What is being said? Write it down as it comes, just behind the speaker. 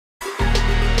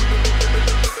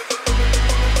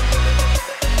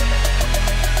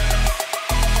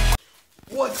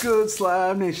What's good,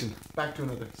 Slab Nation? Back to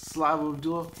another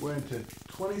SlabOfAbdulla. We're into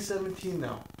 2017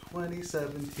 now.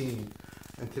 2017.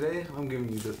 And today I'm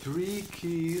giving you the 3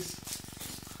 keys.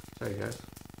 Sorry guys.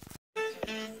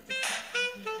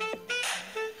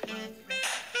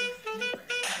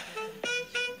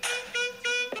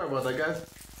 Sorry about that guys.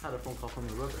 Had a phone call from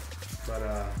my brother. But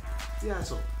yeah,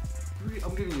 so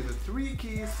I'm giving you the 3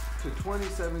 keys to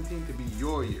 2017 to be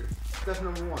your year. That's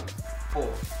number 1.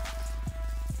 Goal.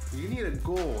 You need a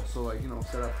goal, so like,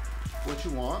 set up what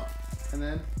you want and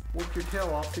then work your tail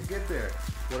off to get there.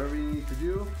 Whatever you need to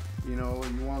do, you want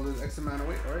to lose X amount of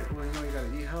weight, all right? Well, you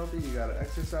gotta eat healthy, you gotta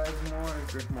exercise more,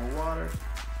 drink more water.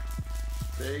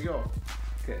 There you go.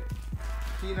 Okay.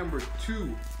 Key number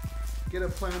 2, get a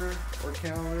planner or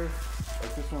calendar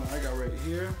like this one I got right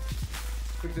here.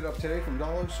 Picked it up today from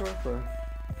Dollar Store for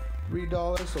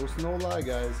 $3, so it's no lie,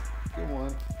 guys. Get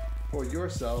one for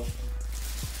yourself.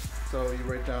 So you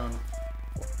write down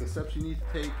the steps you need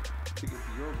to take to get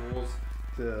to your goals,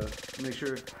 to make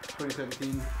sure 2017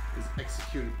 is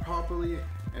executed properly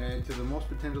and to the most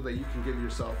potential that you can give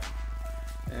yourself.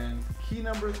 And key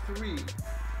number 3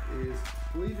 is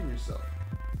believe in yourself.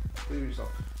 Believe in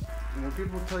yourself. And when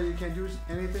people tell you can't do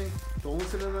anything, don't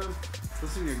listen to them.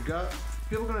 Listen to your gut.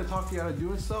 People are going to talk to you out of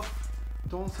doing stuff.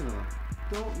 Don't listen to them.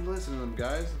 Don't listen to them,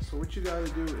 guys. So what you gotta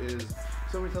do is,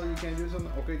 somebody tell you can't do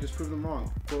something, okay, just prove them wrong.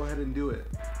 Go ahead and do it.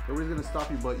 Nobody's gonna stop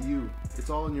you but you. It's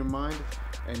all in your mind,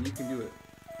 and you can do it.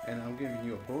 And I'm giving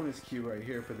you a bonus key right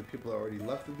here for the people that already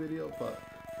left the video, but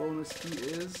bonus key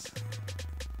is,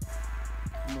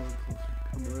 come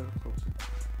a little closer.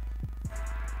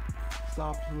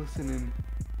 Stop listening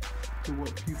to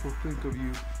what people think of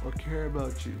you or care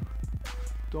about you.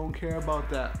 Don't care about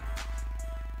that.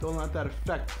 Don't let that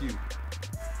affect you.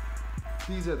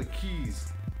 These are the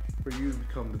keys for you to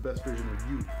become the best version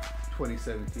of you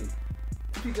 2017.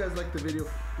 If you guys like the video,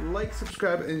 like,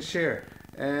 subscribe, and share.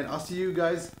 And I'll see you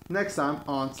guys next time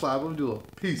on SlabOfAbdulla.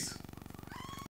 Peace.